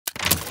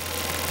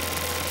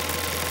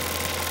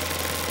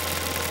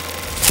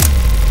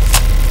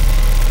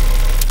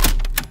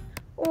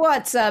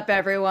What's up,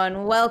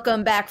 everyone?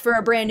 Welcome back for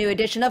a brand new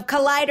edition of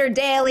Collider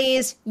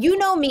Dailies. You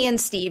know me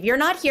and Steve. You're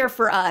not here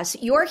for us.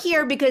 You're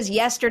here because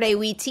yesterday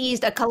we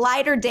teased a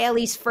Collider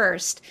Dailies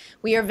first.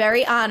 We are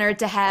very honored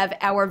to have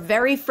our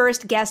very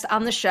first guest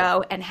on the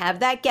show and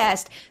have that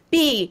guest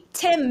be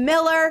Tim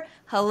Miller.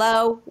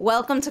 Hello,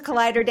 welcome to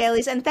Collider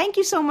Dailies, and thank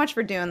you so much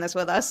for doing this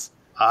with us.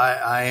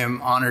 I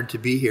am honored to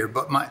be here,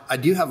 but I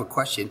do have a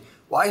question.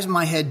 Why is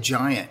my head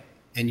giant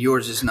and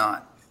yours is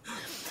not?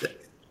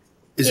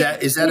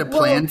 Is that a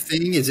planned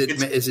thing? Is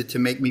it to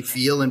make me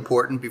feel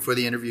important before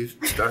the interview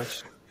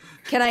starts?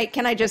 Can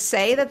I just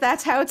say that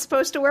that's how it's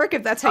supposed to work?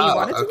 If that's how you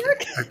want it to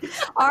work, okay.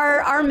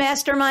 Our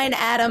mastermind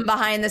Adam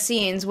behind the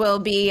scenes will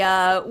be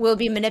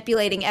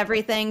manipulating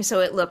everything so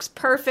it looks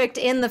perfect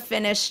in the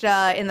finished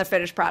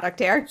product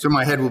here. So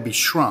my head will be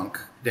shrunk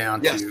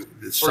down to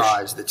the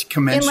size that's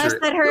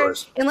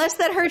commensurate. Unless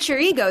that hurts your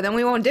ego, then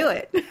we won't do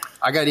it.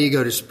 I got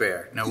ego to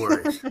spare. No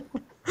worries.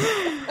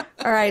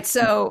 All right.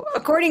 So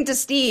according to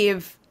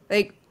Steve,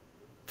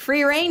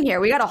 free reign here.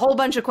 We got a whole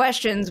bunch of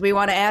questions we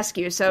want to ask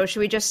you. So should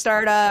we just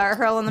start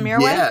hurling them your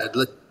way? Yeah.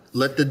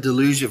 Let the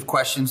deluge of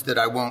questions that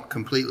I won't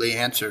completely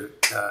answer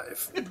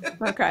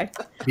okay.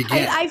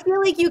 begin. I feel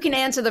like you can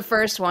answer the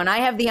first one. I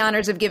have the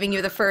honors of giving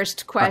you the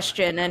first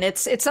question, and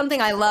it's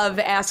something I love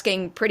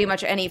asking pretty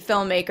much any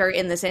filmmaker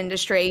in this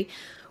industry.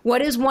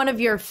 What is one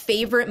of your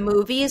favorite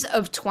movies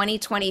of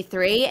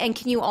 2023? And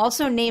can you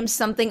also name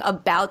something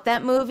about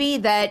that movie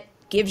that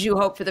gives you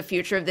hope for the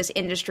future of this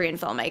industry in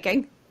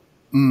filmmaking?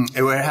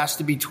 It has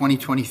to be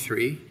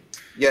 2023.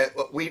 Yeah,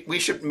 we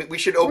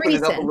should open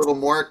it up a little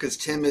more because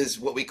Tim is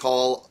what we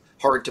call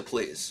hard to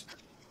please.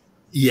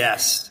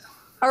 Yes.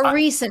 A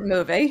recent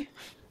movie.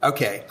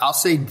 Okay, I'll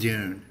say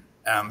Dune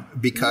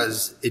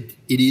because it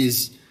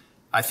is,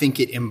 I think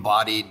it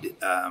embodied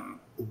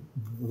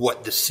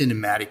what the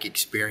cinematic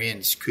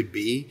experience could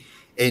be.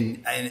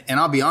 And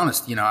I'll be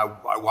honest,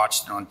 I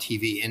watched it on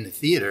TV in the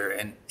theater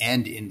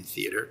and in the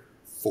theater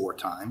 4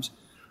 times.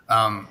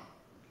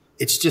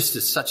 It's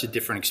just such a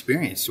different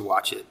experience to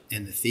watch it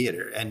in the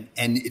theater. And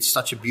it's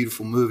such a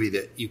beautiful movie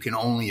that you can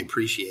only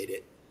appreciate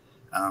it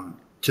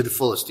to the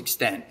fullest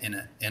extent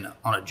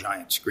on a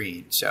giant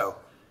screen. So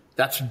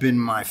that's been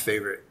my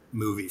favorite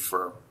movie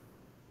for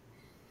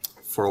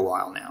a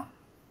while now.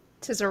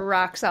 This is a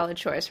rock solid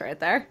choice right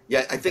there.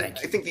 Yeah, I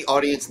think the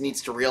audience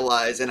needs to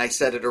realize, and I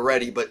said it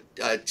already, but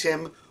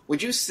Tim,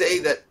 would you say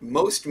that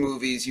most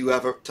movies you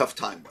have a tough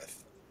time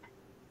with?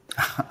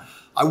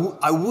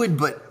 I would,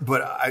 but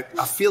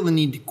I feel the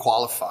need to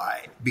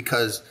qualify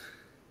because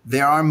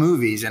there are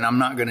movies, and I'm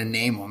not going to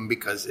name them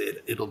because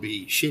it'll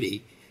be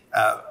shitty,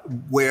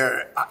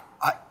 where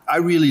I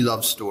really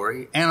love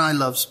story and I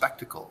love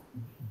spectacle,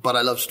 but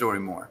I love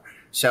story more.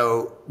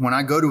 So when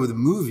I go to the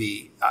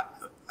movie,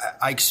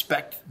 I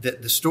expect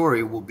that the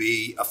story will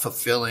be a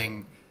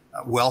fulfilling,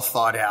 well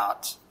thought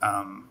out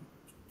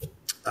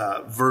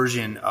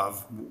version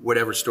of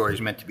whatever story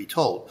is meant to be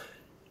told.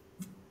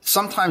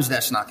 Sometimes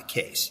that's not the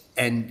case,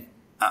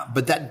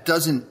 but that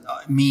doesn't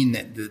mean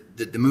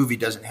that the movie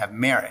doesn't have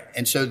merit.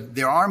 And so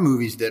there are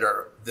movies that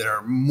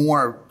are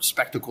more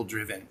spectacle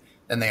driven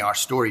than they are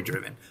story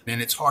driven,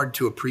 and it's hard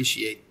to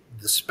appreciate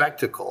the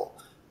spectacle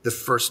the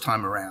first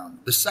time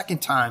around. The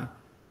second time,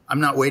 I'm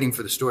not waiting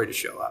for the story to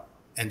show up.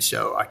 And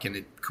so I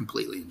can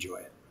completely enjoy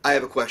it. I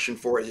have a question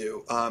for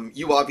you.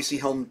 You obviously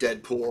helmed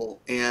Deadpool,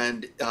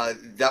 and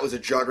that was a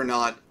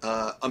juggernaut,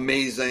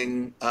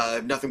 amazing,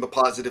 nothing but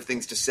positive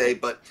things to say.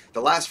 But the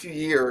last few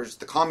years,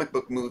 the comic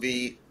book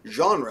movie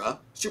genre,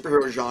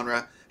 superhero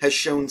genre, has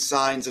shown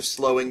signs of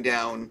slowing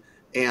down,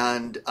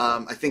 and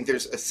I think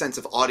there's a sense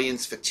of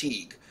audience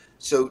fatigue.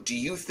 So do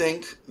you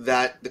think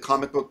that the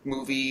comic book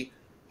movie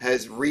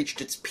has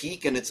reached its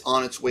peak and it's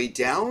on its way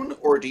down,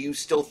 or do you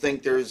still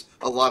think there's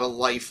a lot of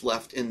life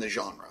left in the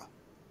genre?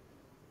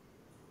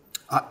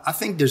 I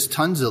think there's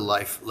tons of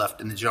life left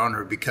in the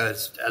genre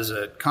because as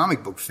a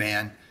comic book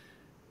fan,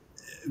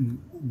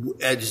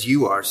 as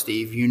you are,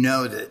 Steve, you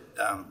know that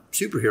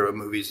superhero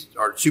movies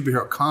or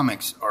superhero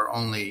comics are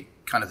only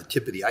kind of the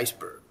tip of the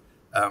iceberg.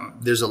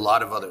 There's a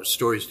lot of other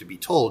stories to be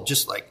told,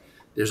 just like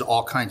there's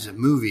all kinds of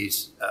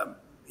movies,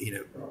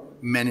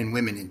 men and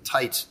women in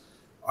tights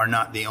are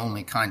not the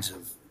only kinds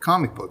of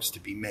comic books to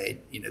be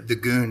made. The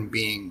Goon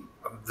being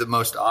the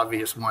most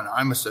obvious one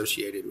I'm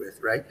associated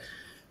with, right?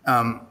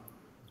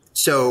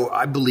 So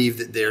I believe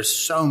that there's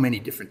so many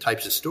different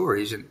types of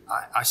stories, and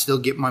I still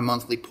get my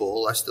monthly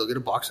pull. I still get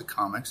a box of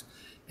comics,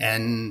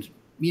 and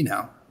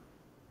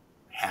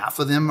half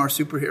of them are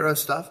superhero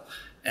stuff,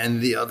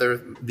 and the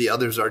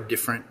others are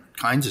different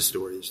kinds of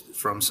stories,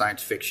 from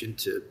science fiction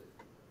to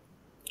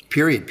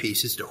period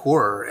pieces to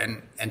horror,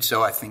 and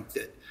so I think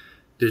that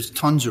there's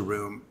tons of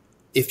room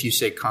if you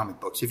say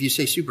comic books. If you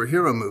say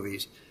superhero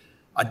movies,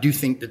 I do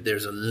think that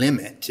there's a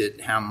limit to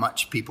how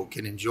much people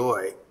can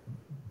enjoy.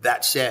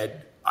 That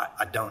said,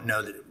 I don't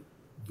know that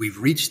we've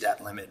reached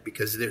that limit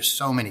because there's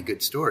so many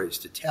good stories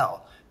to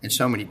tell and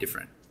so many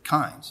different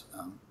kinds.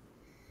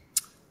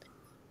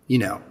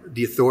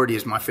 The Authority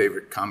is my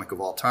favorite comic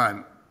of all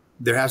time.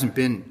 There hasn't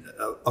been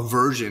a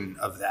version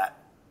of that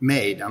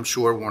made. I'm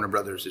sure Warner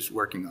Brothers is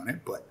working on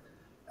it,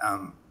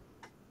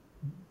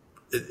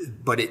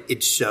 but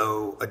it's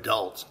so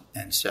adult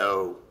and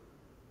so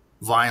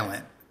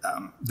violent.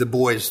 The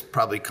Boys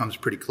probably comes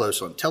pretty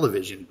close on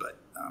television, but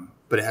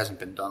it hasn't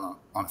been done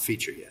on a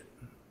feature yet.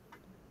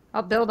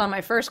 I'll build on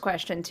my first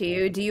question to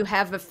you. Do you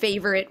have a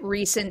favorite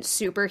recent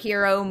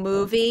superhero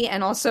movie?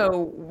 And also,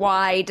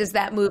 why does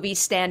that movie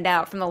stand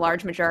out from the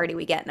large majority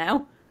we get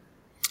now?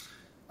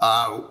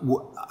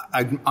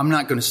 I'm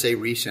not going to say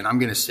recent. I'm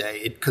going to say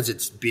it because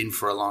it's been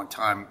for a long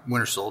time.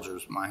 Winter Soldier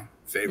is my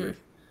favorite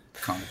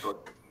comic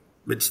book.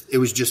 It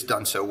was just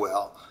done so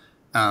well.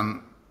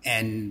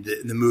 And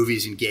the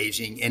movie's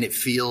engaging, and it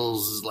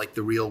feels like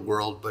the real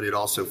world, but it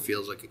also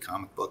feels like a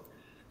comic book.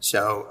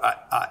 So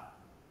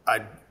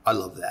I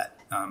love that.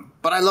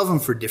 But I love them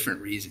for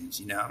different reasons.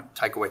 You know,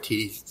 Taika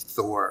Waititi's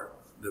Thor,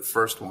 the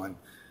first one,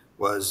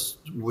 was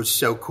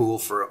so cool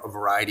for a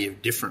variety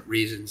of different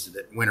reasons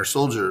that Winter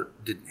Soldier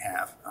didn't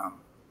have.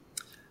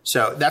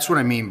 So that's what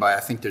I mean by I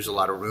think there's a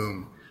lot of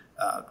room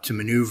to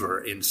maneuver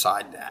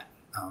inside that.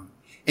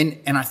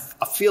 And I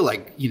feel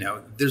like, you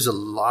know, there's a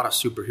lot of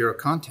superhero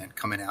content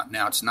coming out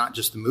now. It's not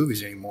just the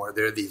movies anymore.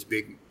 There are these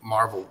big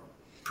Marvel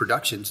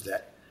productions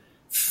that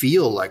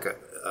feel like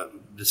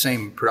the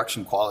same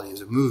production quality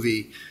as a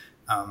movie,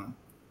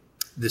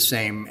 the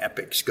same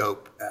epic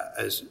scope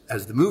as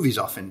the movies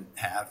often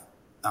have.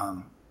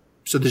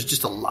 So there's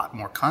just a lot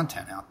more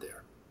content out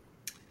there.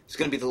 It's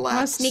going to be the last.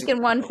 I'll sneak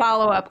in one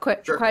follow-up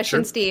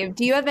question, Sure. Steve.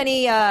 Do you have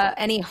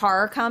any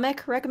horror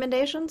comic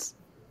recommendations?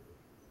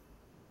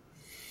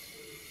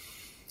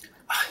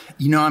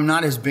 You know, I'm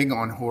not as big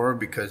on horror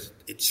because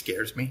it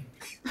scares me.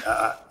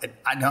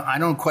 I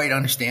don't quite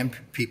understand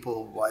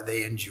people why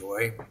they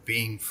enjoy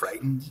being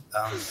frightened.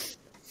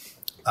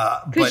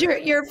 Because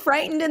you're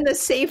frightened in the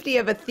safety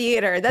of a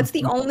theater. That's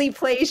the only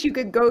place you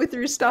could go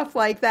through stuff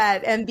like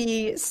that and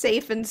be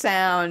safe and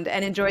sound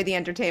and enjoy the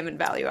entertainment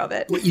value of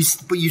it. But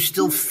you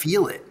still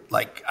feel it.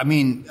 Like, I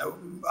mean,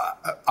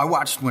 I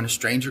watched When a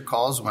Stranger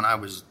Calls when I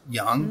was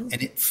young,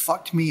 and it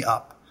fucked me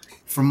up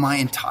for my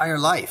entire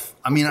life.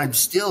 I mean, I'm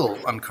still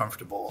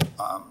uncomfortable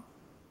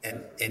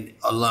and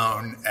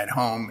alone at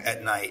home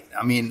at night.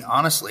 I mean,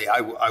 honestly,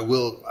 I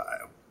will.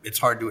 It's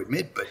hard to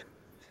admit, but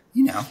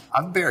you know,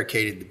 I've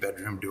barricaded the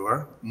bedroom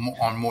door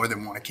on more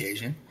than one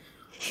occasion.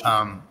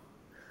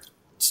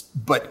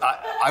 But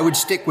I would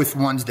stick with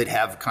ones that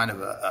have kind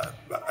of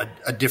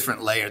a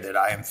different layer that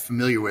I am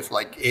familiar with.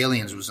 Like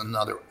Aliens was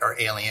or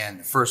Alien,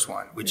 the first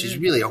one, which is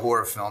really a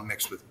horror film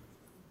mixed with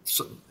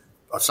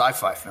a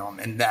sci-fi film,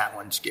 and that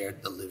one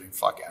scared the living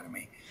fuck out of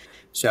me.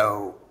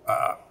 So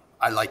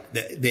I like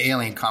the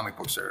Alien comic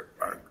books are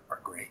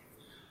great.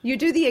 You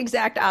do the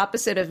exact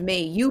opposite of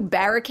me. You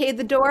barricade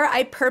the door.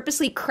 I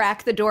purposely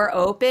crack the door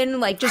open,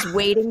 like just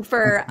waiting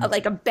for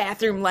like a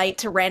bathroom light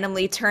to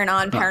randomly turn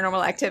on,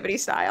 Paranormal Activity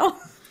style.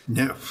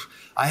 No,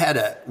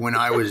 when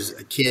I was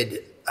a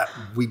kid,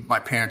 my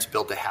parents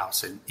built a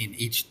house, and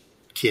each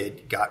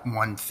kid got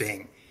one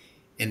thing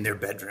in their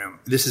bedroom.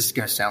 This is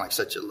going to sound like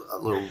such a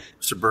little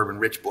suburban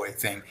rich boy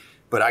thing,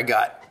 but I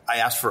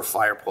asked for a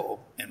fire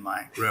pole in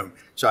my room.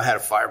 So I had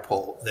a fire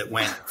pole that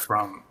went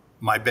from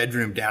my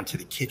bedroom down to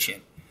the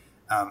kitchen,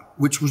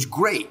 which was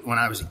great when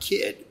I was a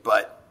kid,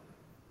 but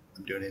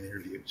I'm doing an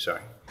interview,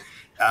 sorry.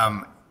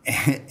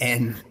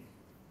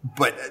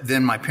 But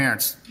then my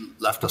parents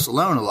left us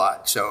alone a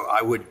lot. So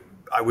I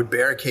would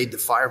barricade the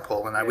fire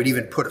pole, and I would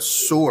even put a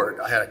sword.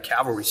 I had a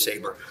cavalry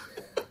saber,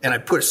 and I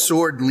put a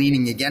sword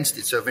leaning against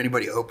it. So if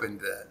anybody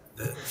opened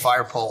the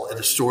fire pole,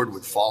 the sword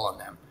would fall on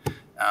them.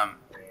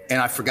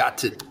 And I forgot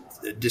to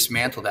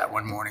dismantle that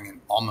one morning and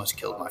almost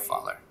killed my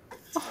father.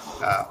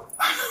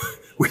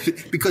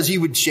 Because he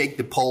would shake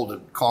the pole to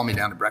call me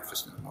down to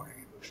breakfast in the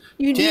morning.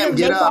 You need to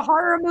make a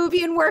horror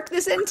movie and work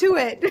this into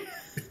it.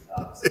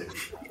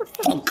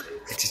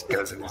 It just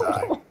goes in his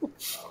eye.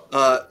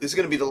 This is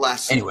going to be the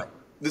last. Anyway.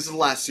 This is the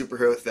last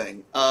superhero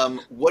thing.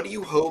 What do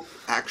you hope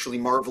actually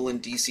Marvel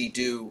and DC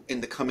do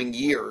in the coming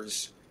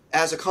years?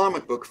 As a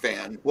comic book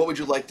fan, what would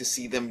you like to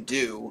see them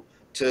do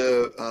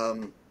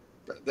to...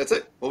 that's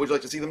it. What would you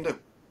like to see them do?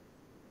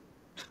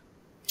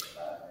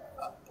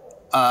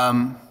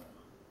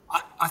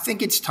 I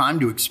think it's time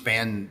to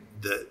expand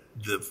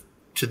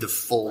to the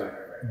full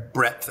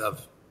breadth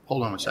of...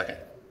 Hold on one second.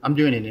 I'm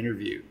doing an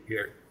interview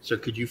here, so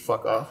could you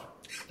fuck off?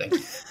 Thank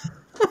you.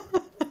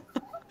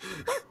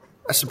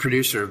 That's the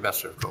producer of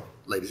Best of Cool,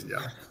 ladies and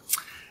gentlemen.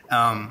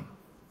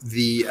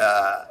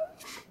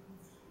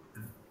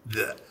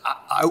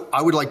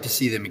 I would like to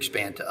see them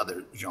expand to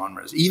other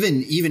genres.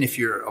 Even if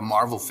you're a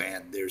Marvel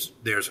fan,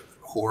 there's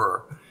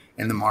horror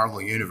in the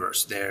Marvel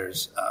universe.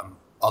 There's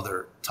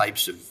other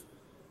types of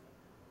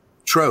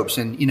tropes,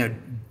 and you know,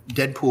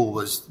 Deadpool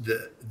was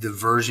the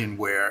version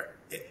where,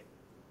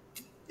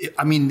 it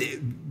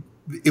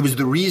was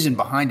the reason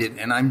behind it,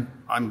 and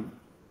I'm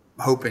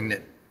hoping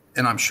that,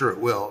 and I'm sure it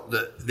will,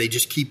 they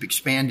just keep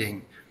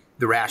expanding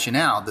the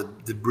rationale.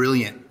 The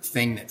brilliant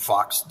thing that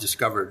Fox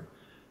discovered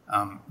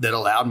that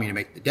allowed me to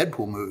make the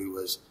Deadpool movie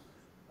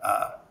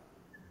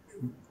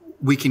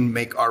we can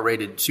make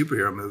R-rated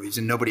superhero movies,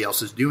 and nobody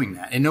else is doing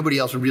that, and nobody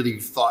else really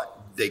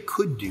thought they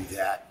could do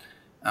that.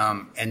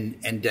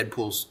 And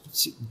Deadpool's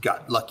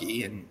got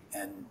lucky and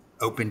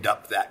opened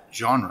up that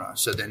genre.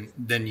 So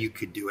then you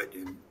could do it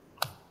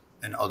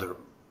in other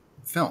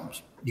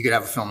films. You could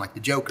have a film like The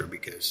Joker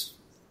because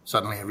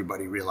suddenly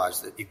everybody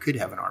realized that you could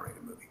have an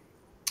R-rated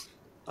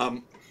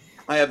movie.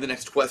 I have the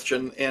next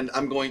question, and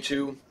I'm going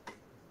to...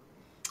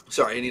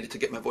 Sorry, I needed to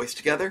get my voice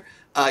together.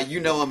 You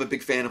know I'm a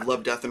big fan of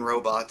Love, Death, and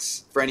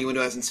Robots. For anyone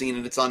who hasn't seen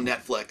it, it's on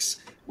Netflix,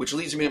 which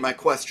leads me to my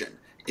question.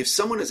 If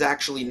someone has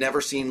actually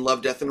never seen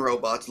Love, Death, and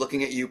Robots,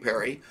 looking at you,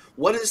 Perri,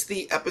 what is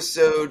the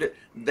episode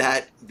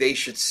that they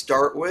should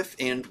start with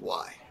and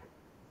why?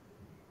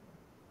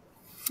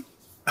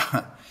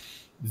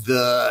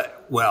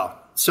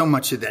 So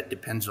much of that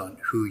depends on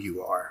who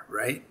you are,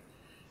 right?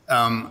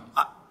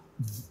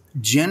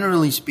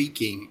 Generally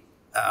speaking,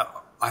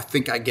 I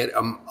think I get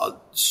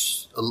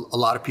a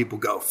lot of people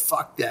go,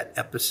 fuck that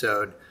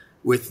episode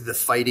with the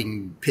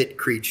fighting pit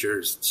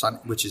creatures,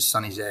 which is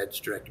Sunny's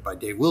Edge, directed by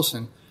Dave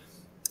Wilson.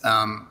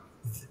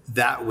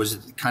 That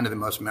was kind of the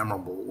most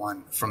memorable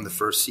one from the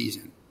first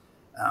season.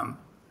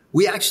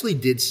 We actually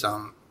did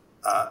some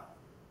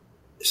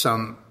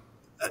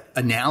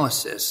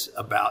analysis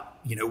about,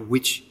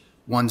 which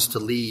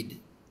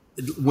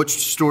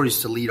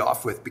stories to lead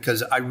off with,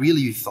 because I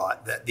really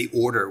thought that the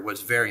order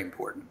was very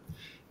important.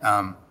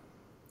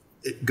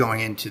 Going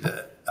into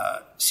the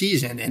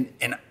season,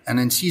 and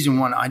in season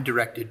one, I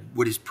directed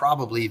what is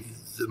probably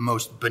the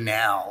most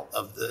banal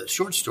of the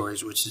short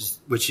stories,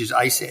 which is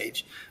Ice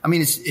Age. I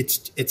mean,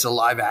 it's a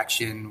live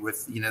action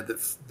with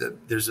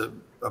there's a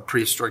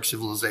prehistoric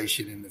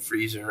civilization in the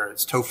freezer.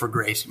 It's Topher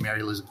Grace and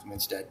Mary Elizabeth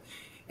Winstead,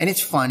 and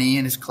it's funny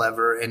and it's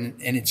clever and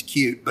it's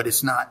cute, but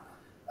it's not.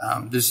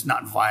 There's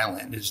not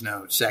violent. There's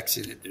no sex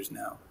in it. There's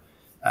no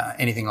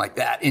anything like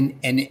that.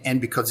 And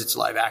because it's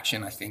live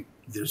action, I think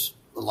there's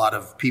a lot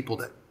of people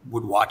that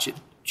would watch it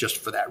just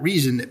for that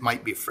reason that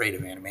might be afraid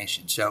of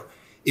animation. So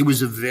it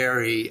was a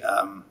very,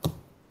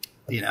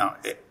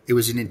 it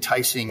was an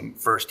enticing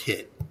first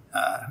hit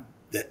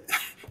that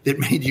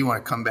made you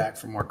want to come back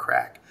for more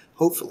crack,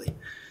 hopefully.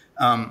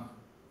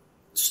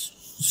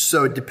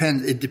 So it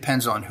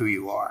depends on who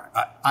you are.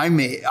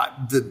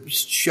 The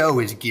show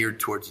is geared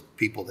towards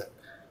people that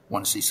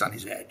want to see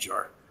Sunny's Edge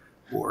or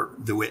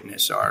The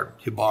Witness or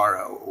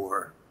Hibaro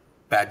or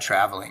Bad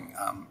Traveling,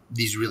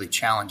 these really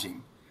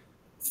challenging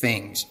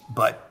things.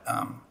 But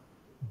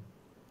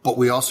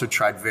we also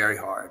tried very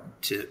hard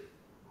to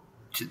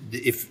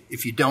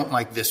if you don't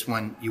like this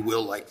one, you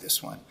will like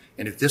this one.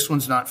 And if this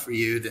one's not for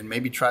you, then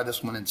maybe try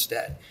this one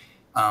instead.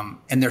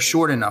 And they're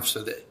short enough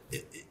so that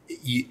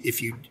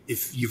if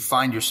you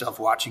find yourself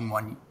watching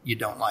one you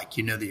don't like,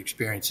 the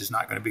experience is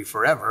not going to be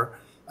forever.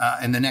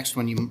 And the next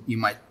one you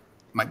might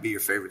be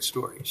your favorite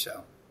story.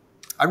 So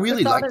I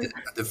really like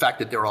the fact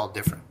that they're all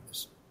different.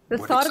 The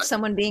thought of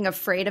someone being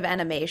afraid of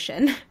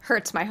animation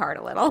hurts my heart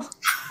a little.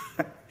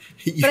 But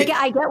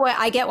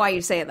I get why you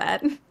say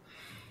that.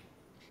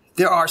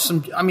 There are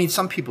some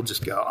people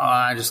just go,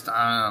 I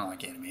don't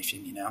like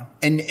animation,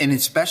 and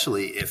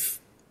especially if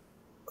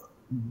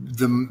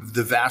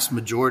the vast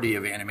majority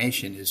of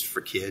animation is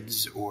for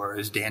kids or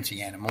is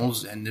dancing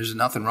animals, and there's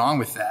nothing wrong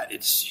with that.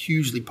 It's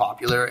hugely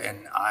popular,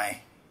 and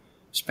I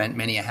spent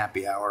many a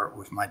happy hour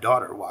with my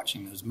daughter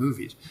watching those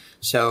movies.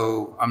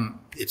 So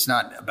it's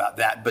not about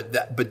that, but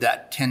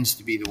that tends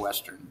to be the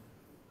Western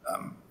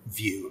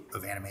view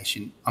of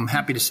animation. I'm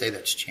happy to say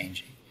that's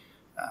changing.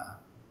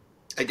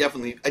 I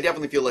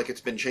definitely feel like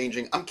it's been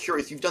changing. I'm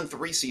curious, you've done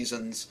 3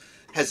 seasons.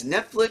 Has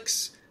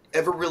Netflix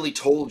ever really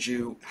told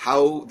you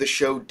how the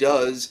show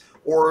does,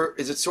 or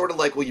is it sort of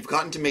like, well, you've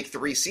gotten to make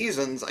 3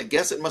 seasons, I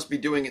guess it must be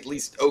doing at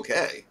least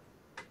okay?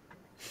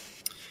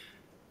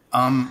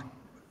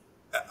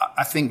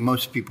 I think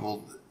most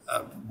people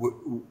that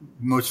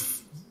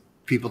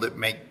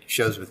make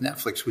shows with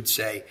Netflix would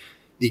say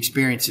the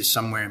experience is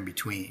somewhere in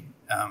between.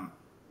 A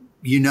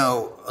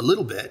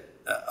little bit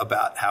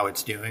about how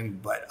it's doing,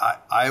 but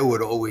I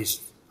would always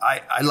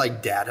I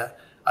like data.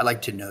 I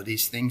like to know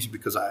these things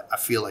because I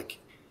feel like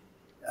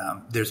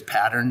there's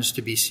patterns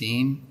to be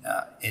seen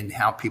in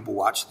how people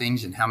watch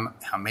things and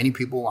how many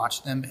people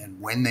watch them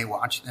and when they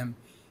watch them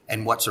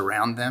and what's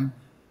around them.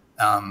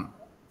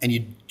 And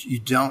you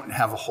don't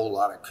have a whole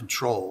lot of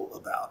control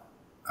about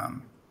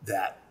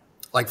that.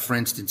 Like, for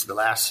instance, the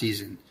last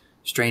season,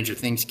 Stranger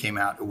Things came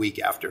out a week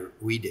after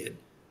we did.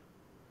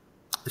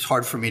 It's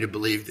hard for me to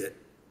believe that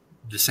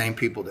the same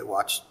people that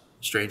watch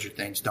Stranger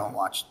Things don't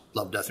watch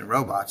Love, Death, and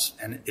Robots.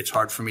 And it's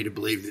hard for me to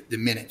believe that the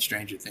minute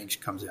Stranger Things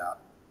comes out,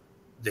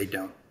 they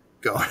don't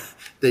go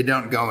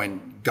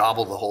and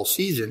gobble the whole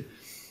season.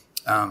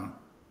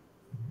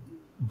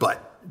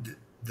 But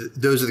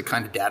those are the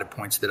kind of data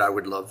points that I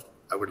would love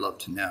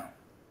to know.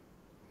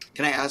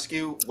 Can I ask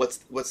you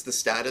what's the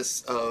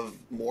status of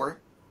More?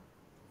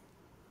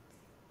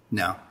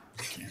 No.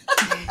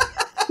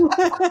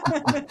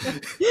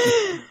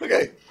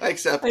 Okay, I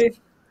accept. I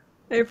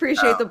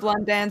appreciate the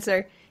blunt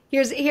answer.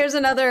 Here's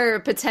another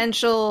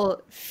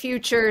potential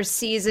future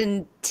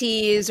season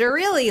tease, or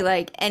really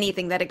like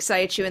anything that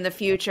excites you in the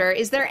future.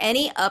 Is there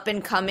any up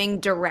and coming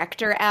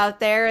director out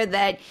there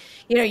that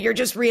you're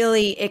just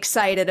really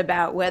excited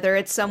about? Whether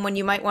it's someone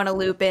you might want to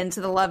loop into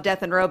the Love,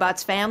 Death, and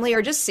Robots family,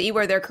 or just see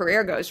where their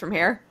career goes from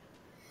here.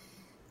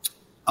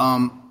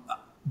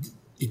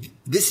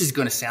 This is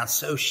going to sound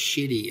so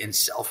shitty and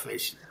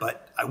selfish,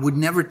 but I would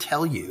never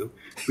tell you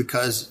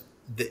because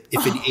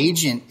if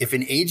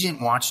an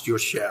agent watched your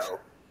show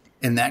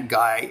and that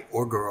guy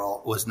or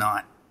girl was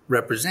not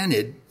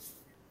represented,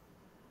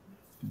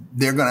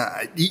 they're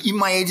gonna.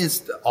 My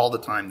agents all the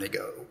time, they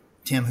go,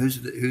 "Tim, who's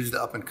the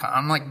up and coming?"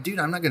 I'm like, dude,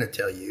 I'm not gonna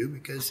tell you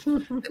because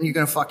then you're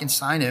gonna fucking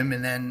sign him,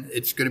 and then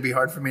it's gonna be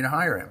hard for me to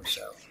hire him.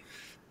 So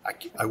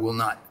I will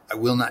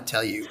not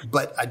tell you.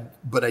 But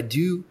I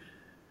do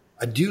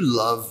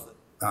love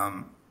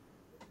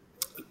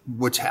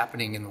what's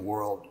happening in the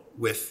world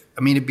with.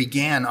 I mean, it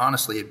began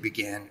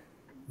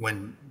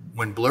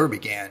when Blur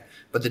began,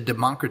 but the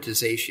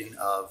democratization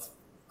of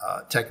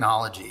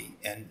technology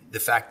and the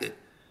fact that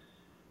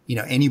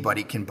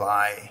anybody can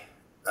buy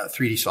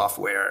 3D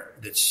software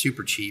that's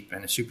super cheap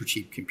and a super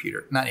cheap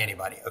computer. Not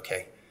anybody,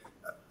 okay,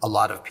 a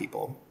lot of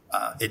people.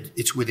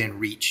 It's within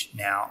reach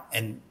now,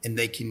 and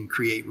they can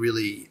create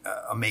really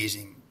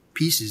amazing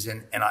pieces.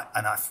 And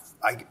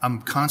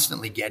I'm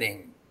constantly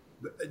getting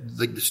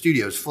the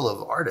studio's full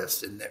of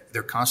artists, and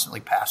they're constantly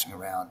passing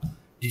around.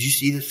 Did you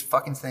see this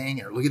fucking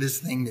thing? Or look at this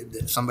thing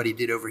that somebody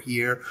did over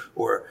here.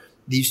 Or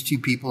these two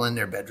people in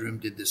their bedroom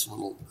did this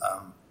little,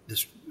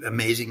 this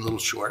amazing little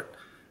short.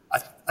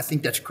 I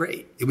think that's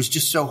great. It was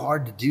just so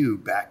hard to do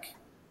back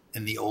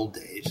in the old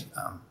days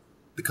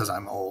because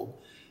I'm old.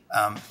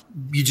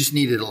 You just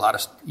needed a lot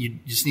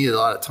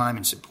of time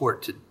and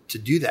support to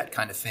do that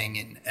kind of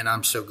thing. And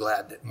I'm so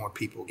glad that more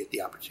people get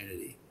the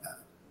opportunity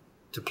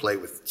to play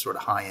with sort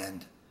of high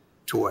end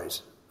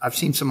toys. I've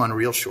seen some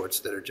Unreal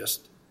shorts that are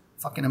just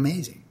fucking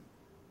amazing.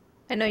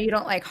 I know you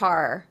don't like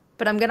horror,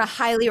 but I'm going to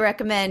highly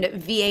recommend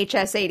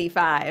VHS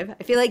 85.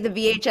 I feel like the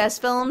VHS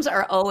films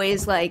are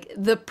always like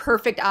the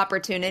perfect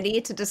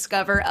opportunity to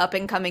discover up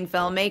and coming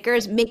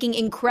filmmakers making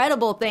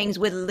incredible things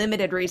with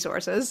limited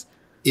resources.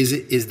 Is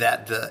it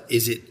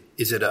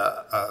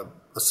a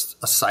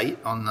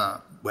site on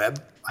the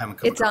web? I haven't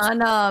come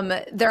across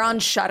it. They're on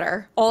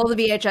Shudder. All the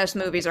VHS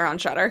movies are on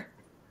Shudder.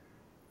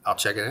 I'll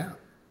check it out.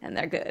 And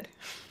they're good.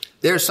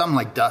 There's some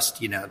like Dust,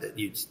 that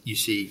you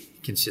see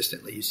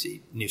consistently. You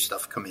see new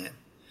stuff come in,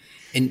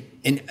 and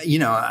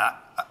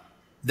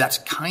that's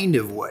kind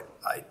of what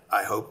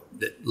I hope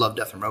that Love,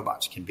 Death, and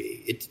Robots can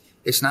be.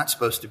 It's not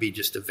supposed to be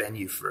just a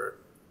venue for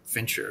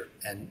Fincher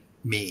and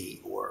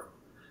me, or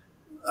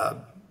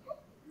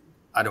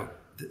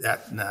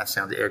that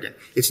sounds arrogant.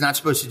 It's not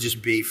supposed to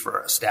just be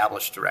for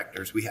established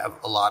directors. We have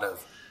a lot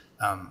of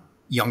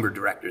younger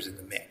directors in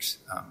the mix,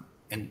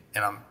 and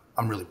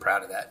I'm really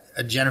proud of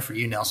that. Jennifer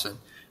Yu Nelson,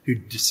 who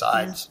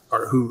decides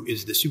or who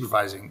is the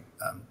supervising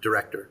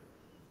director.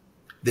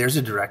 There's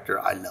a director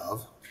I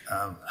love.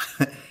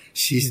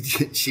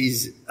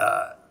 She's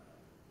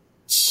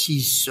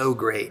so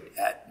great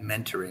at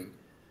mentoring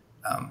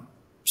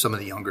some of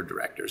the younger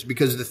directors,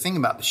 because the thing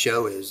about the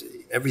show is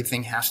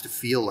everything has to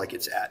feel like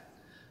it's at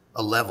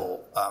a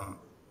level.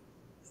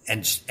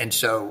 And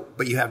so,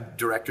 but you have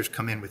directors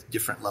come in with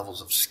different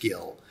levels of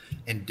skill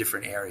in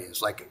different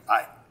areas. Like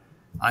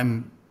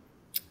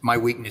my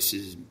weakness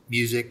is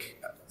music.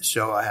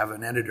 So I have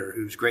an editor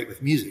who's great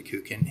with music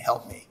who can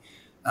help me.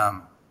 I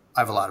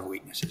have a lot of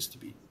weaknesses, to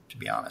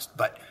be honest,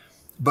 but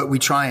we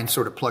try and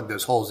sort of plug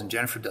those holes. And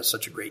Jennifer does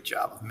such a great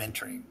job of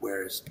mentoring,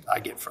 whereas I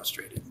get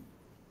frustrated.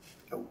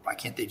 Why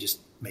can't they just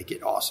make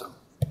it awesome?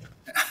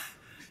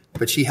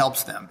 But she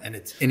helps them, and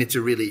it's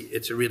a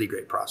really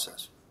great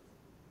process.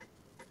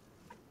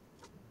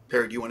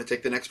 Perri, do you want to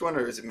take the next one,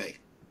 or is it me?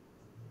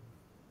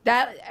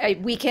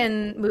 We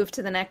can move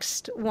to the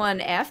next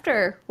one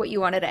after what you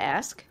wanted to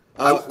ask.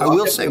 I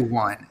will say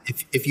one.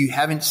 If you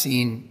haven't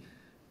seen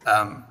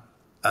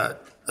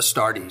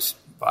Astartes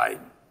by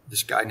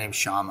this guy named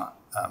Shyama,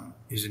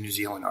 he's a New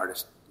Zealand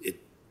artist.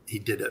 He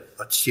did a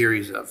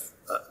series of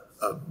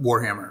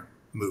Warhammer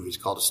movies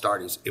called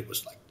Astartes. It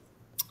was like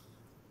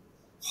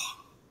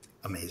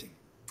amazing.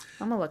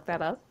 I'm gonna look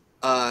that up.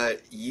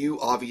 You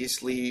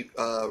obviously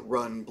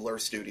run Blur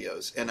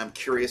Studios, and I'm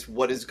curious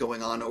what is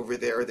going on over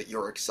there that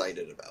you're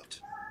excited about.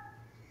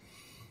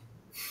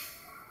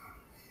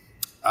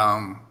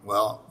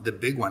 Well, the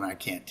big one I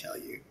can't tell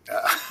you,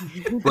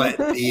 but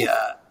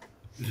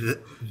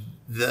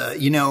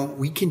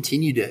we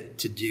continue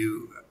to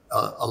do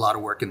a lot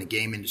of work in the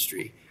game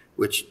industry,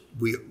 which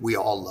we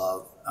all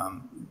love.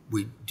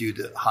 We do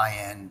the high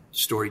end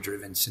story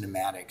driven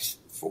cinematics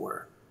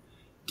for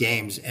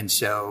games, and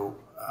so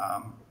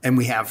and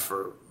we have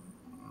for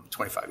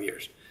 25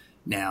 years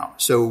now.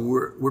 So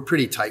we're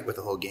pretty tight with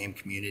the whole game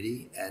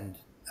community, and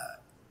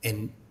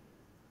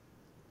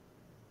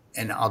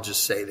I'll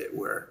just say that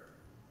we're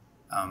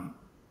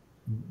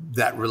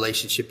that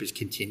relationship is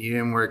continuing,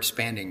 and we're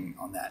expanding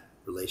on that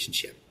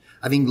relationship.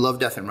 I think Love,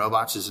 Death, and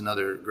Robots is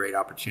another great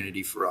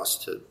opportunity for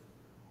us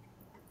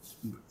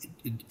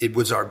it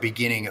was our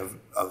beginning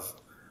of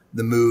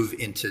the move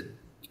into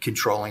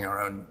controlling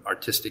our own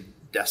artistic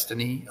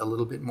destiny a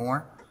little bit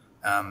more.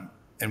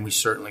 And we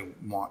certainly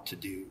want to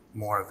do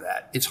more of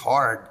that. It's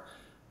hard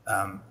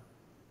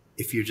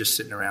if you're just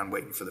sitting around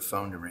waiting for the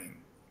phone to ring,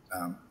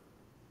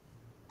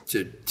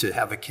 to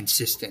have a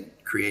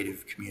consistent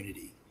creative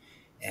community.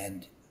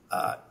 And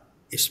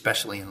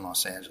especially in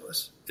Los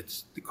Angeles,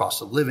 it's the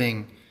cost of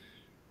living,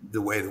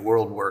 the way the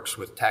world works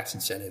with tax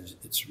incentives.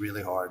 It's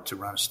really hard to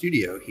run a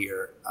studio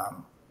here.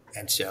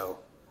 And so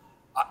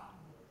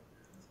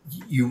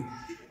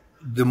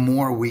the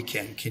more we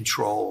can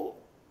control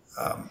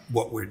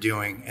what we're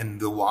doing and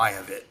the why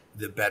of it,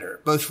 the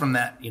better, both from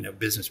that,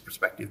 business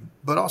perspective,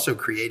 but also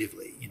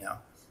creatively,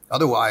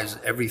 Otherwise,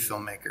 every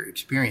filmmaker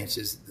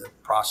experiences the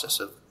process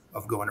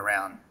of going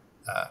around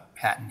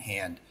hat in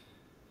hand.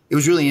 It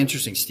was really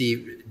interesting.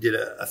 Steve did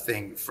a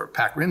thing for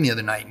Pac Rim the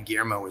other night, and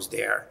Guillermo was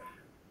there.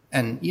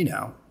 And,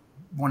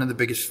 one of the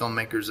biggest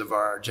filmmakers of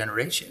our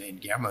generation.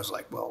 And Guillermo's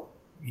like, well,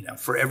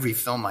 for every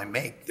film I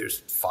make, there's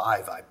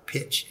 5 I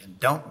pitch and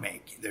don't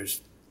make.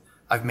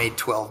 I've made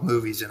 12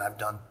 movies and I've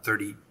done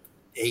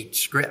 38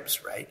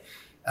 scripts, right?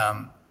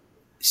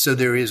 So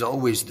there is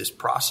always this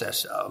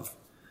process of,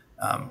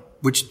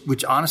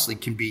 which honestly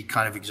can be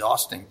kind of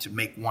exhausting. To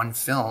make one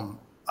film,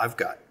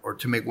 or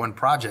to make one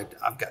project,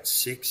 I've got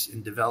 6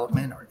 in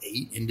development or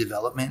 8 in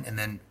development, and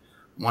then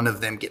one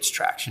of them gets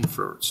traction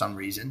for some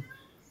reason.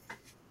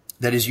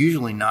 That is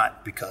usually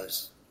not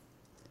because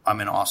I'm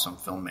an awesome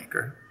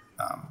filmmaker.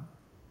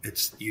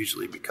 It's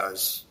usually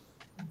because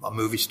a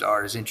movie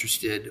star is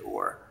interested,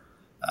 or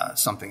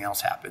something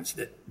else happens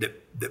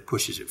that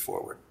pushes it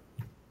forward.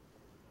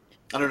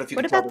 I don't know if you.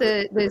 What about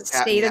the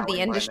state of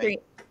the industry?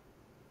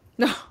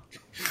 No.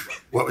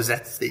 What was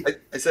that, Steve?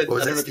 I said, I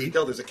don't know if Steve? you can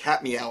tell, there's a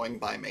cat meowing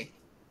by me.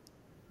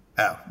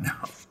 Oh, no.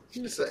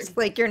 Just saying. It's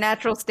like your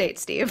natural state,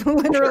 Steve,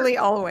 literally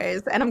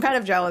always. And I'm kind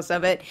of jealous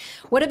of it.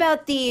 What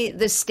about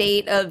the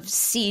state of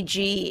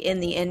CG in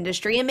the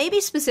industry, and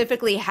maybe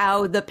specifically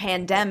how the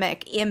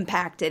pandemic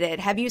impacted it?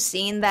 Have you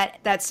seen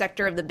that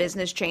sector of the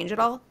business change at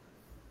all?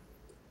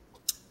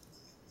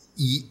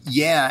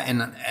 Yeah,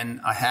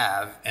 and I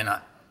have. And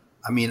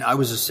I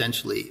was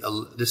essentially,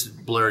 this is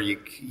blur,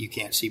 you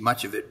can't see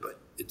much of it, but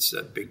it's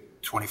a big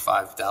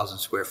 25,000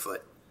 square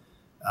foot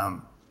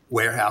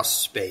warehouse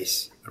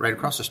space right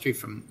across the street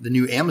from the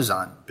new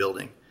Amazon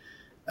building.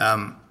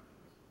 And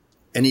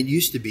it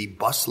used to be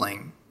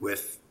bustling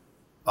with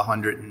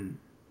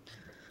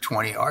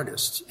 120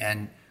 artists.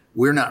 And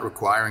we're not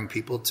requiring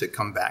people to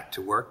come back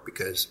to work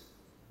because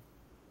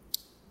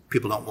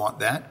people don't want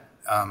that.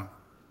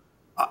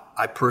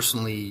 I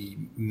personally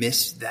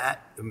miss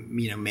that.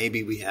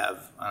 Maybe we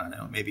have,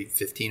 maybe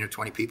 15 or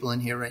 20 people in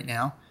here right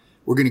now.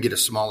 We're going to get a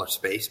smaller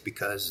space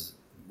because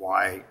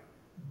why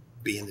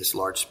be in this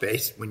large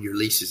space when your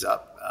lease is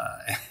up?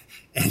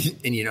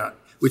 And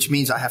which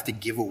means I have to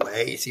give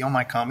away. See all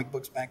my comic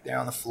books back there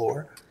on the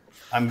floor?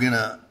 I'm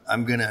gonna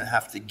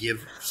have to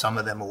give some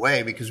of them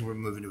away because we're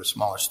moving to a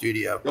smaller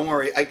studio. Don't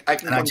worry, I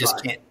can come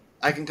by. Can't.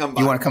 I can come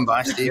by. You want to come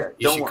by, Steve?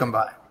 You should worry. come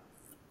by.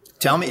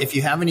 Tell me if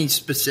you have any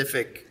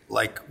specific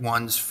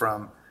ones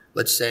from,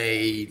 let's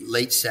say,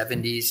 late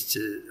 70s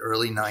to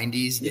early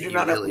 90s. You do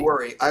not have to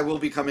worry. I will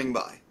be coming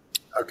by.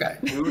 Okay.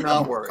 Do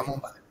not worry. Come on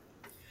by.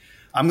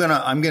 I'm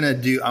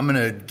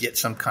gonna get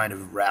some kind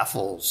of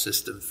raffle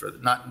system for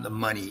not the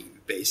money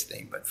based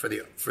thing, but for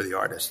the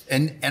artist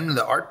and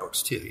the art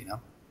books too.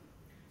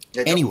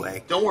 Yeah,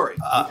 anyway, don't worry.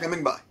 I'm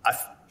coming by.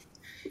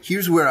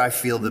 Here's where I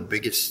feel the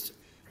biggest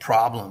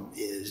problem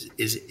is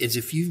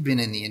if you've been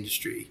in the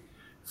industry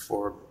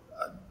for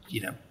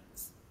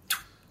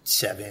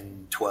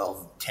 7,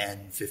 12,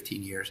 10,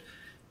 15 years,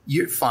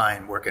 you're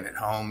fine working at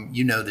home.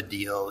 You know the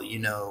deal. You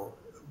know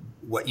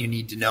what you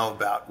need to know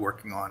about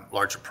working on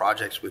larger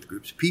projects with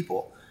groups of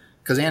people,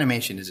 because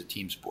animation is a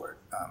team sport,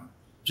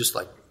 just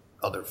like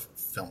other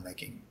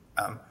filmmaking.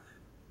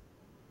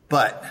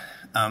 But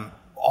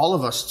all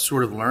of us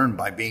sort of learn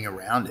by being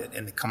around it,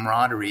 and the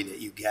camaraderie that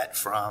you get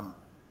from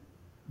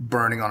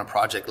burning on a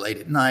project late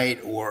at night,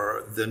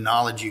 or the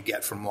knowledge you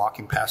get from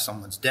walking past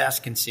someone's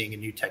desk and seeing a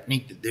new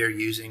technique that they're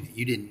using that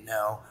you didn't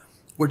know,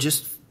 or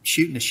just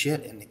shooting the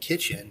shit in the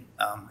kitchen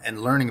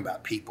and learning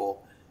about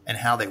people and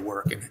how they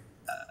work, and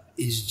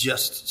is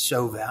just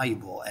so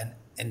valuable.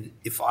 And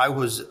if I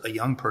was a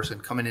young person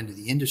coming into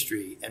the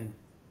industry and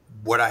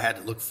what I had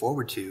to look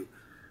forward to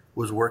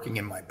was working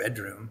in my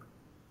bedroom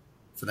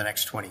for the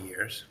next 20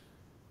 years,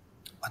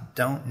 I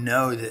don't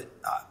know that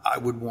I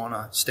would want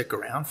to stick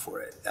around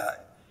for it. I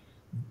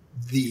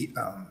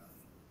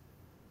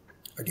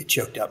get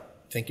choked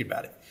up thinking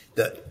about it.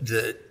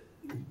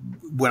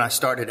 When I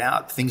started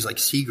out, things like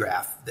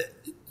SIGGRAPH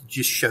that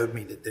just showed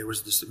me that there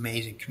was this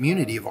amazing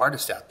community of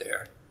artists out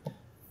there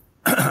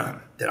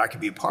that I could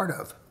be a part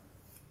of,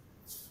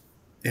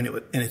 and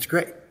it's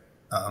great.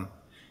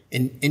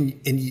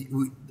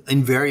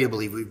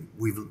 Invariably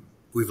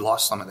we've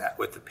lost some of that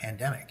with the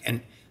pandemic,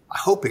 and I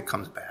hope it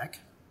comes back.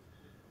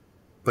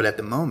 But at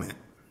the moment,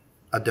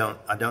 I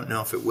don't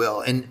know if it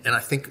will. And I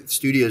think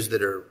studios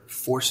that are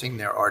forcing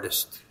their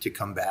artists to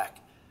come back,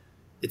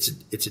 it's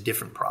a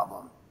different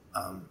problem.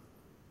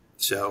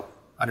 So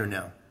I don't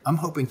know. I'm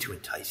hoping to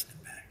entice them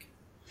back.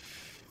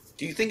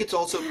 Do you think it's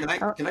also,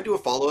 can I do a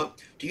follow-up?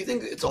 Do you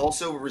think it's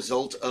also a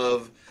result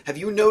of, have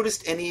you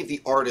noticed any of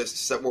the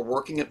artists that were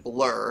working at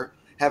Blur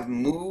have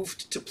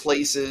moved to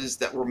places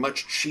that were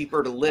much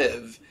cheaper to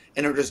live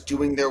and are just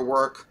doing their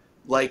work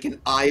like in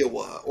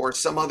Iowa or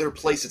some other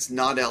place that's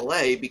not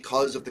LA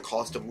because of the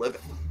cost of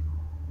living?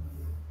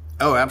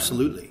 Oh,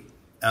 absolutely.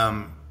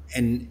 And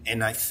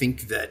I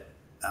think that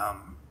I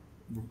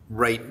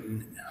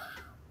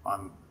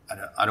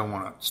don't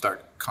want to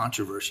start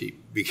controversy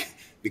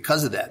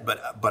because of that,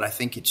 but I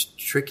think it's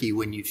tricky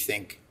when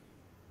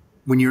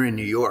you're in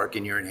New York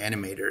and you're an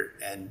animator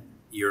and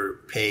you're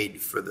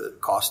paid for the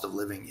cost of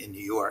living in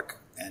New York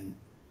and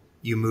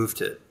you move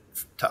to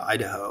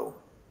Idaho.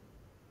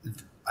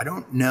 I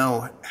don't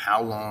know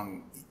how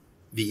long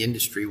the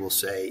industry will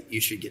say you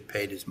should get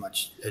paid as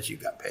much as you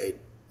got paid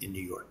in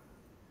New York.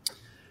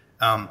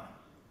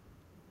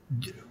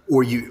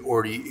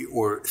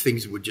 Or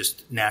things would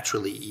just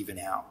naturally even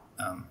out.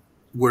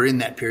 We're in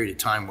that period of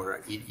time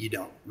where you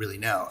don't really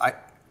know.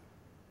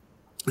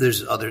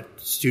 There's other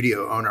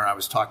studio owner I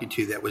was talking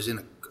to that was in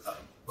a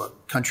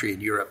country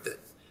in Europe that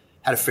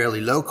had a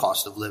fairly low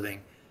cost of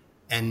living,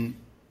 and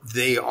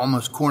they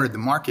almost cornered the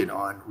market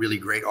on really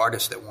great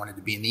artists that wanted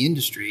to be in the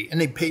industry,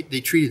 and they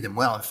treated them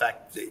well. In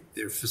fact,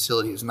 their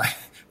facility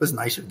was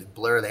nicer than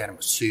Blur. They had a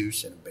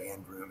masseuse and a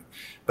band room,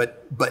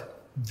 but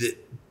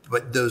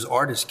those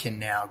artists can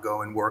now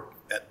go and work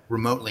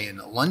remotely in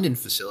a London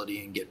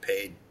facility and get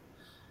paid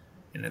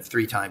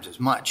 3 times as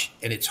much,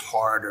 and it's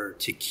harder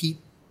to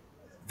keep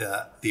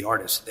the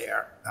artists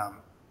there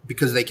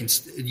because they can.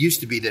 It used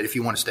to be that if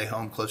you want to stay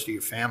home close to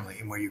your family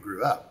and where you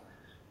grew up,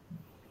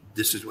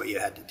 this is what you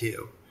had to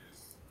do.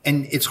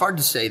 And it's hard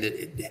to say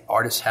that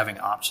artists having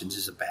options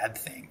is a bad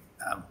thing.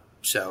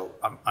 So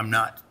I'm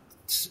not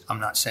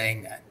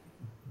saying that,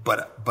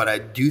 but I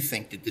do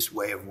think that this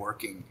way of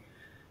working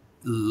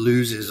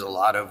loses a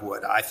lot of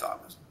what I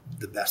thought was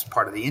the best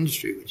part of the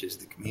industry, which is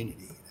the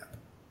community.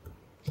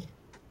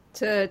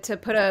 To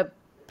put a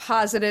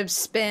positive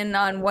spin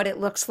on what it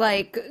looks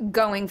like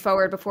going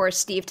forward before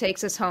Steve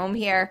takes us home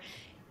here,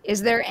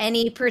 is there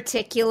any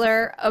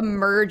particular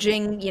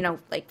emerging,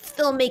 like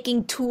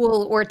filmmaking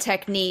tool or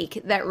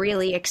technique that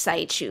really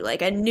excites you?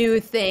 Like a new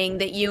thing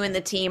that you and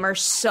the team are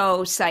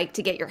so psyched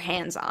to get your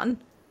hands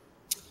on?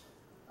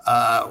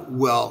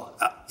 Well,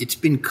 it's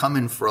been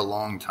coming for a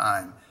long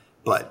time,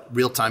 but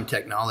real-time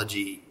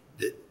technology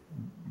that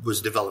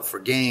was developed for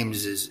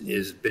games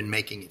has been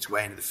making its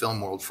way into the film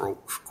world for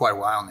quite a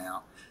while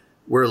now.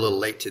 We're a little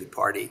late to the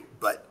party,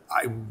 but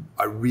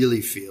I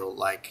really feel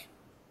like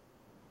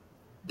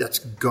that's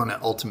going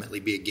to ultimately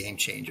be a game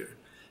changer.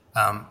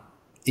 And,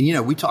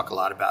 we talk a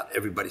lot about,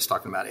 everybody's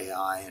talking about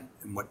AI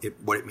and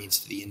what it means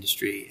to the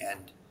industry.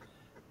 And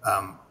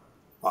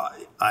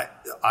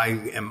I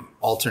am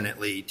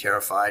alternately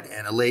terrified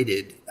and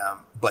elated.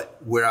 But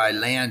where I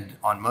land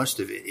on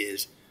most of it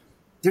is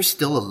there's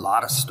still a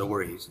lot of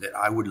stories that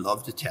I would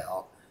love to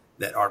tell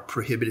that are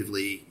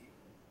prohibitively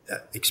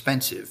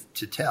expensive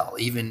to tell,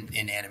 even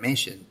in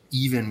animation,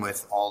 even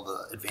with all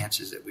the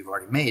advances that we've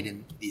already made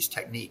in these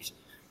techniques.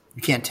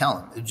 You can't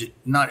tell them,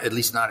 at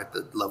least not at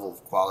the level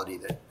of quality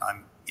that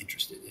I'm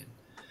interested in.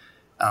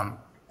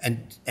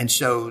 And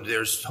so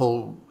there's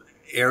whole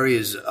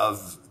areas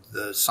of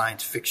the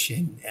science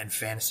fiction and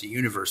fantasy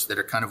universe that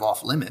are kind of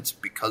off limits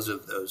because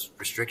of those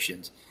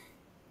restrictions.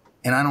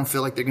 And I don't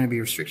feel like they're going to be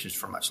restrictions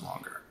for much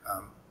longer.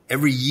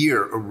 Every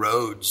year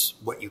erodes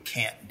what you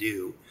can't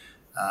do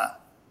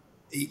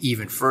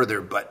even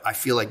further, but I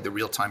feel like the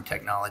real-time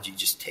technology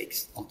just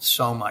takes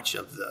so much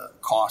of the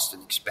cost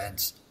and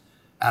expense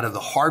out of the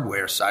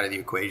hardware side of the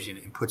equation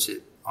and puts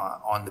it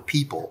on the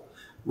people,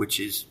 which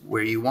is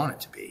where you want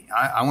it to be.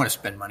 I want to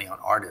spend money on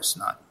artists,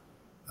 not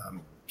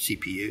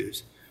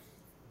CPUs.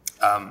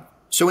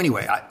 So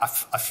anyway,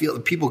 I feel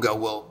people go,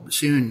 well,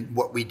 soon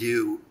what we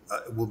do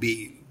will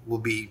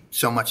be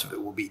so much of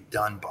it will be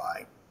done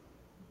by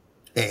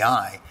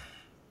AI.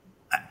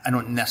 I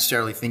don't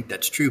necessarily think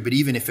that's true, but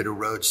even if it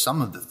erodes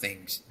some of the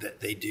things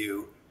that they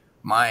do,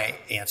 my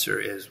answer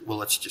is, well,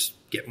 let's just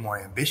get more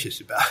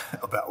ambitious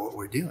about what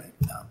we're doing.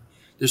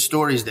 There's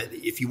stories that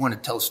if you want to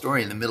tell a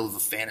story in the middle of a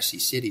fantasy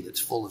city that's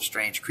full of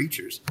strange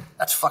creatures,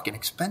 that's fucking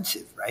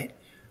expensive, right?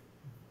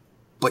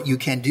 But you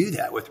can do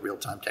that with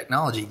real-time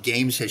technology.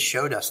 Games has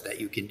showed us that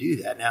you can do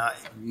that. Now,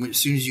 as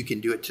soon as you can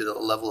do it to the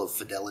level of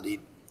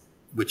fidelity,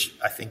 which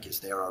I think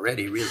is there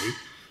already, really,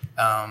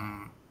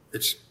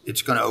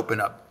 it's going to open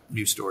up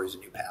new stories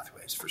and new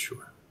pathways for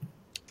sure.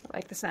 I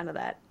like the sound of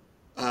that.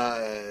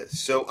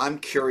 So I'm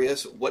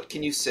curious, what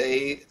can you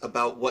say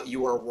about what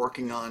you are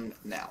working on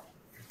now?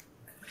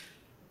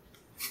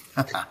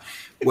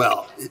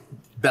 Well,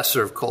 Best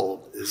Served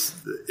Cold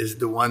is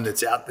the one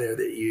that's out there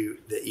that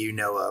you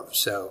know of.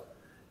 So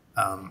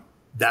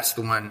that's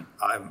the one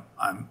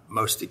I'm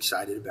most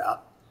excited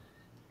about,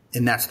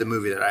 and that's the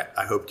movie that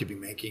I hope to be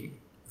making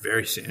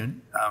very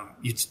soon.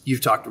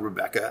 You've talked to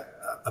Rebecca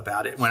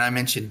about it. When I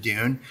mentioned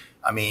Dune,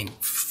 I mean,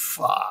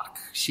 fuck,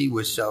 she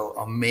was so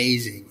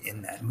amazing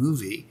in that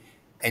movie,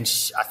 and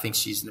I think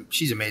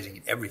she's amazing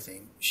in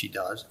everything she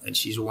does, and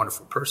she's a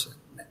wonderful person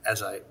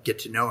as I get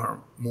to know her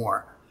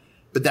more.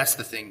 But that's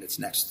the thing that's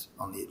next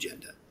on the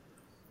agenda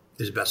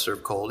is Best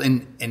Served Cold,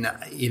 and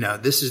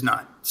this is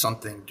not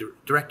something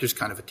directors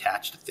kind of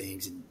attach to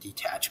things and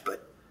detach,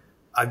 but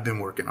I've been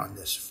working on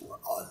this for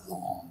a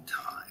long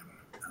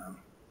time,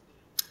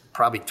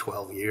 probably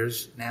 12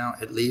 years now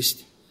at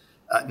least.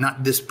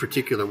 Not this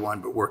particular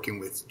one, but working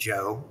with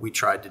Joe, we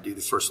tried to do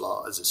the First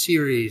Law as a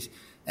series,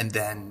 and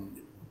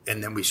then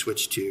we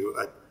switched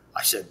to.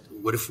 I said,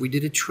 "What if we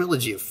did a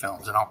trilogy of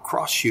films, and I'll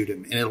cross shoot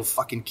them, and it'll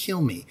fucking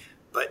kill me,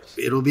 but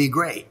it'll be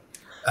great,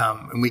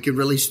 and we could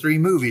release 3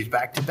 movies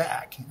back to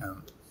back.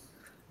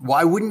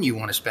 Why wouldn't you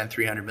want to spend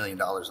 $300 million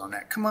on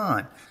that? Come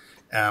on."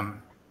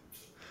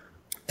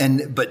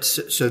 Then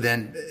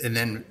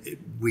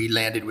we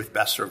landed with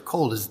Best Served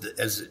Cold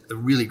as a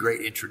really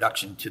great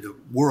introduction to the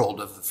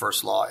world of the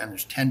First Law. And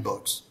there's 10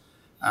 books.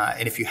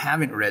 And if you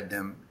haven't read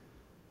them,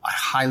 I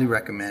highly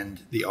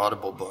recommend the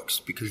Audible books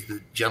because the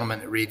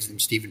gentleman that reads them,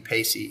 Stephen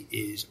Pacey,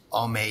 is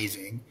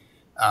amazing.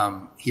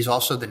 He's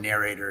also the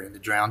narrator in The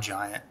Drowned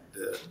Giant,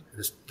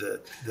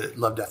 the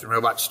Love, Death, and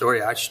Robots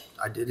story. I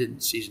did it in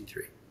season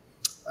 3.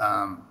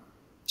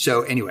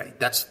 So anyway,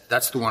 that's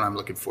the one I'm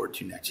looking forward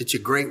to next. It's a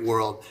great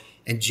world.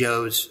 And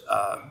Joe's,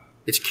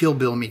 it's Kill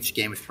Bill meets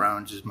Game of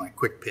Thrones is my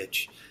quick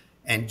pitch.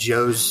 And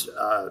Joe's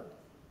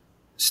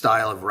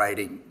style of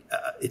writing,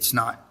 it's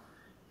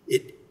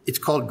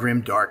called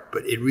grim dark,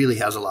 but it really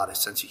has a lot of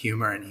sense of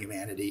humor and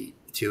humanity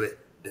to it.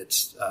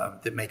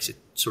 That makes it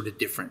sort of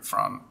different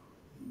from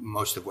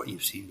most of what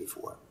you've seen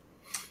before.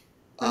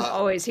 I'm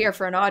always here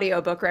for an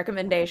audiobook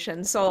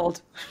recommendation.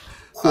 Sold.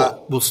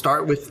 Cool. We'll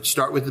start with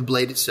The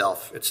Blade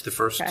itself. It's the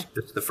first. Okay.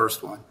 It's the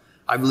first one.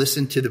 I've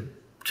listened to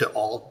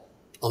all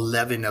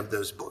 11 of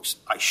those books.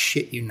 I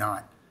shit you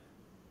not.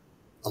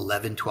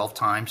 11, 12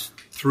 times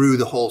through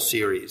the whole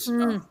series.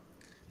 So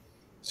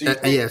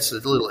it's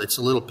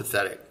a little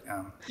pathetic.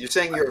 You're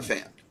saying you're a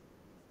fan.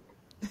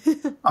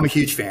 I'm a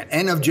huge fan,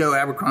 and of Joe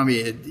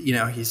Abercrombie.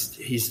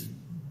 He's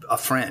a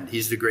friend.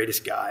 He's the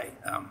greatest guy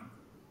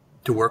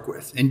to work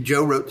with. And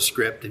Joe wrote the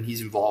script, and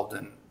he's involved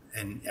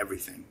in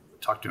everything.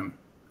 Talk to him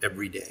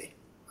every day.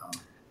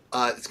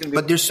 It's gonna be.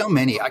 But there's so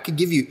many.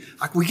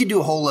 We could do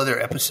a whole other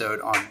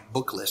episode on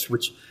book lists,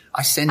 which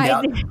I send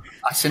out.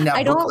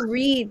 I don't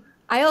read.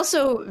 I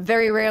also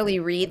very rarely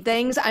read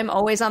things. I'm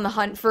always on the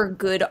hunt for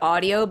good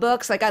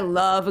audiobooks. Like I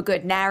love a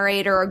good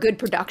narrator or good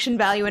production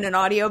value in an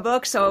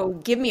audiobook. So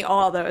give me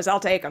all those.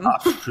 I'll take them.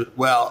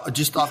 Well,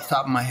 just off the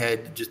top of my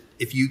head,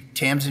 if you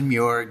Tamsin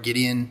Muir,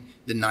 Gideon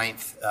the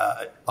Ninth,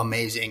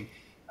 amazing.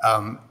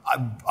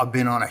 I've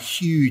been on a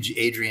huge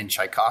Adrian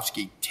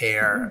Tchaikovsky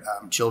tear,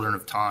 Children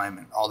of Time,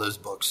 and all those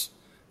books.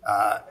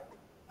 I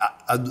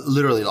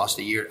literally lost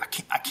a year.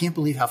 I can't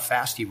believe how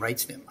fast he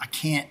writes them. I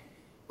can't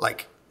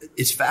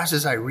as fast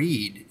as I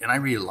read, and I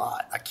read a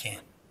lot. I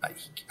can't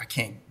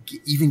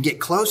even get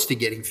close to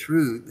getting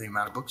through the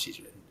amount of books he's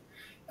written.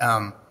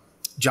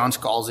 John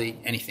Scalzi,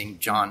 anything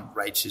John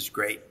writes is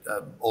great.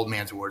 Old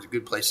Man's War is a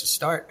good place to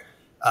start.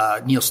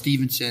 Neil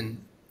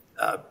Stephenson.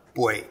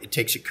 Boy, it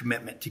takes a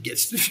commitment to get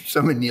through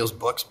some of Neil's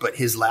books, but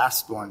his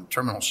last one,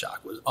 Terminal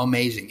Shock, was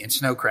amazing. And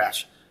Snow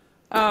Crash.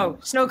 Oh,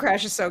 Snow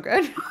Crash is so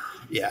good.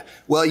 Yeah.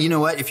 Well, you know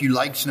what? If you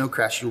like Snow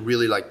Crash, you'll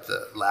really like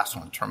the last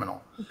one,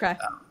 Terminal. Okay.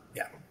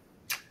 Yeah.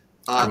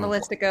 On the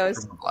list it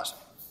goes.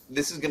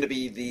 This is going to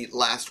be the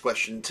last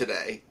question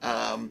today.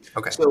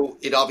 Okay. So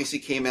it obviously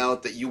came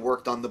out that you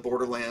worked on the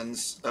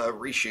Borderlands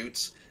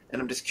reshoots,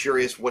 and I'm just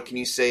curious, what can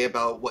you say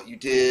about what you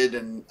did,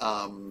 and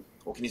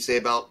what can you say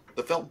about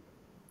the film?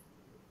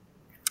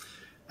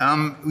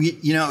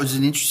 It was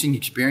an interesting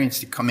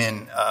experience to come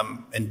in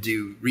and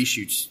do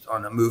reshoots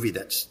on a movie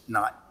that's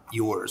not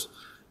yours,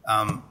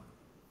 and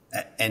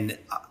it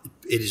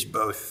is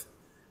both.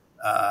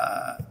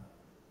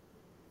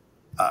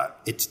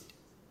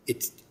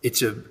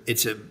 It's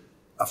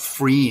a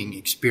freeing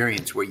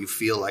experience where you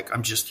feel like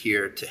I'm just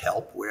here to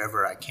help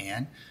wherever I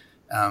can.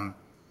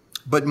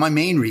 But my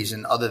main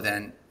reason, other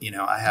than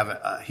I have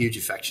a huge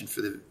affection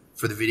for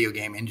the video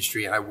game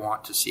industry, and I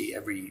want to see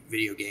every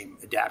video game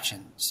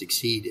adaptation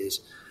succeed, is,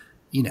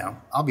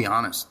 I'll be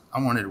honest, I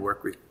wanted to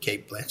work with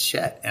Cate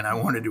Blanchett, and I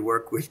wanted to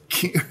work with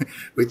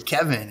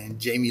Kevin and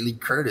Jamie Lee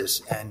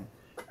Curtis and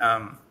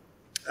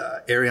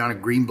Ariana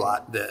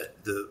Greenblatt,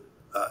 the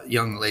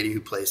young lady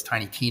who plays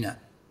Tiny Tina,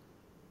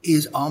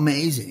 is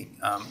amazing,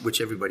 which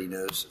everybody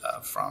knows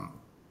from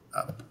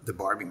the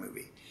Barbie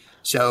movie.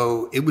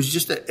 So it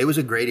was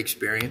a great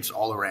experience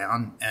all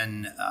around,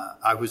 and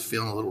I was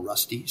feeling a little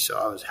rusty, so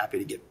I was happy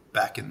to get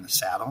back in the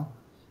saddle.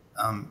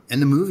 And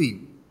the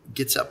movie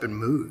gets up and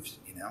moves.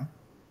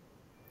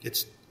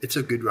 It's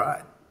a good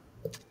ride.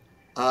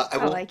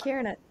 I like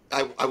hearing it.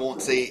 I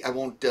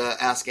won't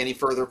ask any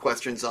further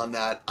questions on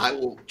that. I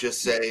will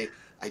just say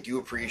I do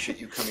appreciate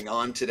you coming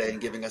on today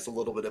and giving us a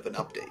little bit of an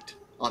update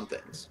on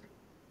things.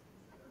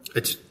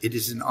 It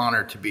is an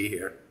honor to be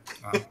here.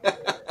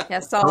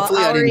 Yes,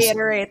 I'll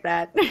reiterate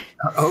that.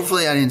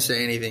 Hopefully I didn't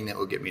say anything that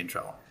will get me in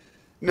trouble.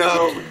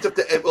 No,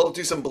 we'll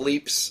do some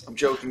bleeps. I'm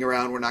joking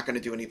around. We're not going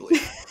to do any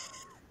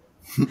bleeps.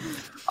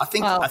 I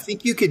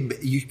think you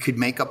could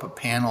make up a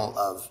panel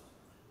of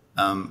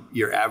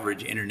your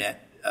average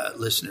internet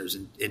listeners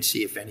and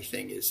see if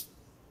anything is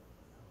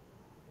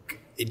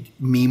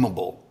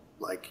memeable,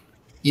 like,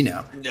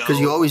 because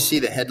you always see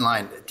the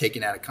headline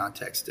taken out of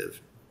context of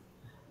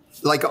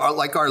like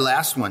our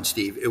last one,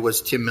 Steve. It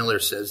was Tim Miller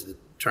says the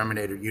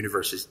Terminator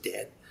universe is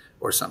dead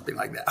or something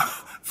like that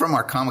from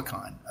our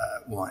Comic-Con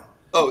one.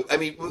 Oh, I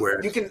mean,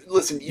 you can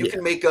listen. You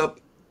can make up.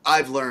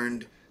 I've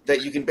learned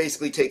that you can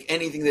basically take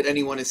anything that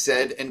anyone has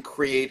said and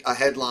create a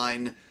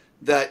headline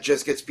that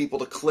just gets people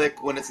to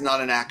click when it's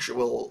not an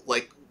actual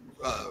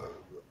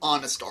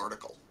honest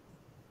article.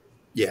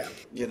 Yeah,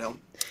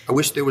 I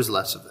wish there was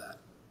less of that.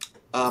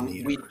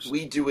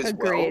 We do as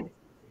well.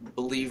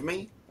 Believe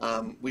me,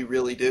 we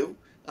really do.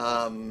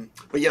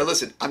 But yeah,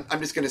 listen, I'm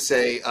just going to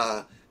say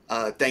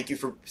thank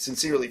you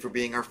sincerely for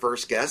being our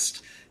first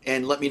guest,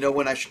 and let me know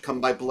when I should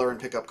come by Blur and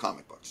pick up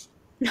comic books.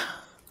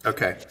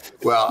 Okay.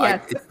 Well,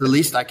 yes. It's the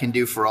least I can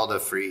do for all the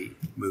free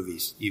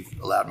movies you've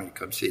allowed me to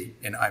come see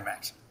in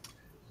IMAX.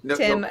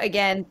 Tim,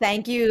 again,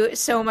 thank you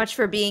so much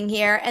for being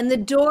here. And the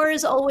door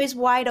is always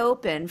wide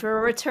open for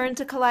a return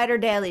to Collider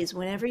Dailies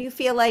whenever you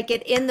feel like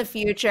it in the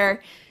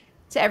future.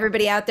 To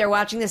everybody out there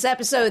watching this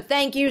episode,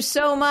 thank you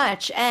so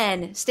much.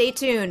 And stay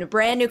tuned.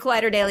 Brand new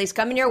Collider Dailies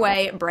coming your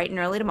way bright and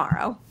early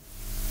tomorrow.